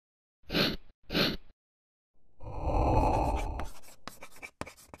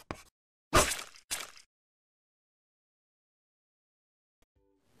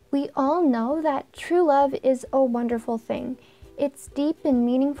We all know that true love is a wonderful thing. It's deep and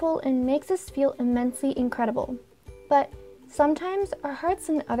meaningful and makes us feel immensely incredible. But sometimes our hearts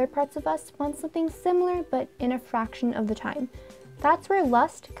and other parts of us want something similar but in a fraction of the time. That's where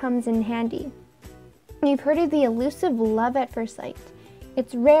lust comes in handy. You've heard of the elusive love at first sight.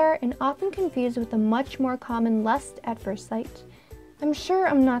 It's rare and often confused with the much more common lust at first sight. I'm sure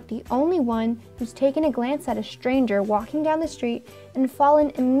I'm not the only one who's taken a glance at a stranger walking down the street and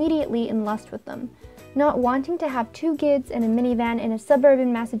fallen immediately in lust with them, not wanting to have 2 kids and a minivan in a suburb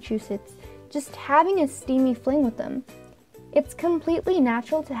in Massachusetts, just having a steamy fling with them. It's completely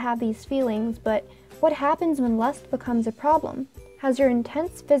natural to have these feelings, but what happens when lust becomes a problem? Has your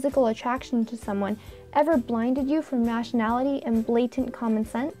intense physical attraction to someone ever blinded you from rationality and blatant common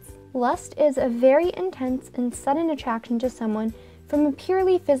sense? Lust is a very intense and sudden attraction to someone from a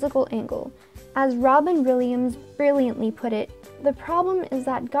purely physical angle. As Robin Williams brilliantly put it, the problem is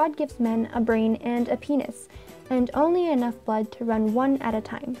that God gives men a brain and a penis, and only enough blood to run one at a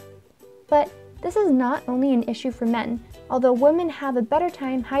time. But this is not only an issue for men. Although women have a better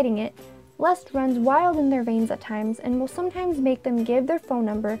time hiding it, lust runs wild in their veins at times and will sometimes make them give their phone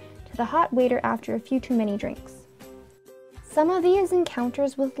number to the hot waiter after a few too many drinks. Some of these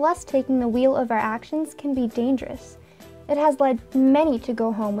encounters with lust taking the wheel of our actions can be dangerous. It has led many to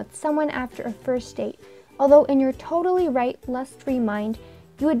go home with someone after a first date, although in your totally right, lust-free mind,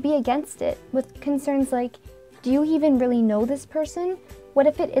 you would be against it, with concerns like, do you even really know this person? What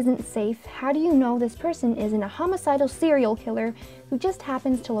if it isn't safe? How do you know this person isn't a homicidal serial killer who just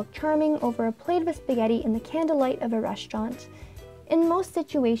happens to look charming over a plate of spaghetti in the candlelight of a restaurant? In most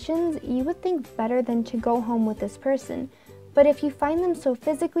situations, you would think better than to go home with this person, but if you find them so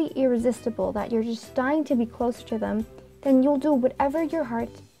physically irresistible that you're just dying to be closer to them, then you'll do whatever your heart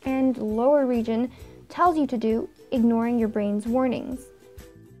and lower region tells you to do, ignoring your brain's warnings.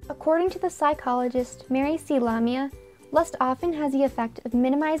 According to the psychologist Mary C. Lamia, lust often has the effect of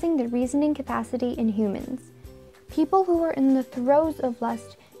minimizing the reasoning capacity in humans. People who are in the throes of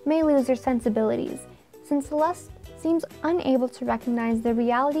lust may lose their sensibilities, since lust seems unable to recognize the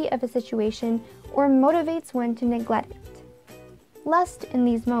reality of a situation or motivates one to neglect it. Lust in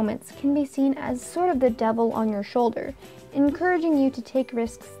these moments can be seen as sort of the devil on your shoulder, encouraging you to take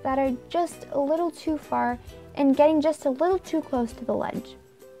risks that are just a little too far and getting just a little too close to the ledge.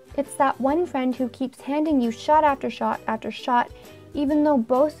 It's that one friend who keeps handing you shot after shot after shot, even though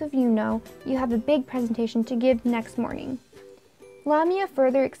both of you know you have a big presentation to give next morning. Lamia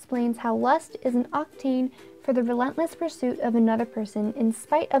further explains how lust is an octane for the relentless pursuit of another person in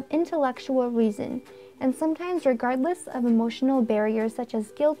spite of intellectual reason, and sometimes regardless of emotional barriers such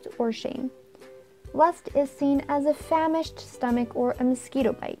as guilt or shame. Lust is seen as a famished stomach or a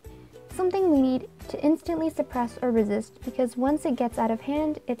mosquito bite, something we need to instantly suppress or resist because once it gets out of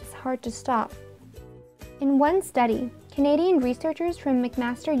hand, it's hard to stop. In one study, Canadian researchers from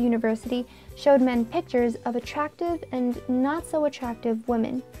McMaster University showed men pictures of attractive and not so attractive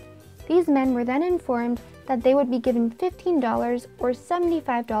women. These men were then informed that they would be given $15 or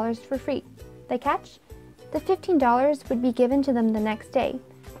 $75 for free. The catch? The $15 would be given to them the next day,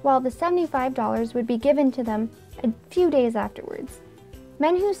 while the $75 would be given to them a few days afterwards.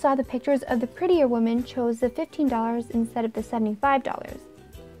 Men who saw the pictures of the prettier woman chose the $15 instead of the $75.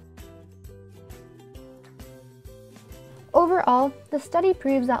 Overall, the study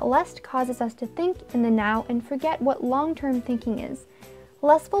proves that lust causes us to think in the now and forget what long-term thinking is.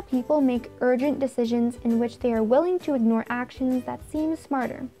 Lustful people make urgent decisions in which they are willing to ignore actions that seem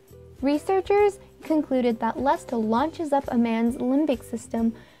smarter. Researchers concluded that lust launches up a man's limbic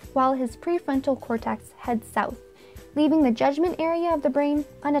system while his prefrontal cortex heads south, leaving the judgment area of the brain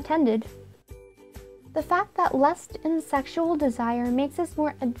unattended. The fact that lust and sexual desire makes us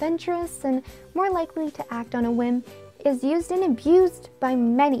more adventurous and more likely to act on a whim is used and abused by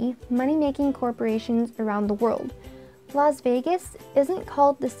many money-making corporations around the world. Las Vegas isn't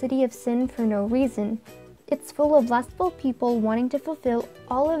called the city of sin for no reason. It's full of lustful people wanting to fulfill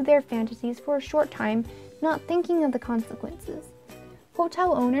all of their fantasies for a short time, not thinking of the consequences.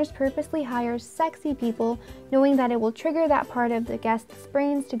 Hotel owners purposely hire sexy people, knowing that it will trigger that part of the guests'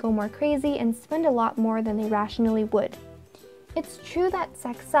 brains to go more crazy and spend a lot more than they rationally would. It's true that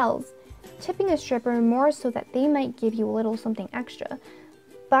sex sells, tipping a stripper more so that they might give you a little something extra,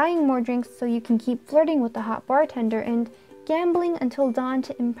 buying more drinks so you can keep flirting with the hot bartender, and gambling until dawn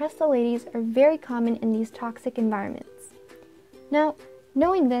to impress the ladies are very common in these toxic environments. Now,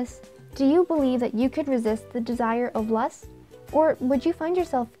 knowing this, do you believe that you could resist the desire of lust? Or would you find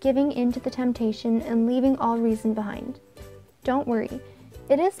yourself giving in to the temptation and leaving all reason behind? Don't worry,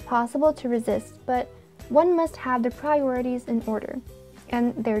 it is possible to resist, but one must have the priorities in order.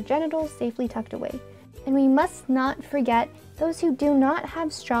 and their genitals safely tucked away. And we must not forget those who do not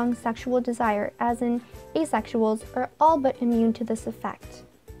have strong sexual desire, as in asexuals, are all but immune to this effect.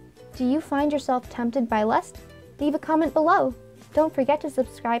 Do you find yourself tempted by lust? Leave a comment below. Don't forget to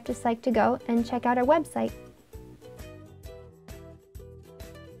subscribe to Psych2Go and check out our website.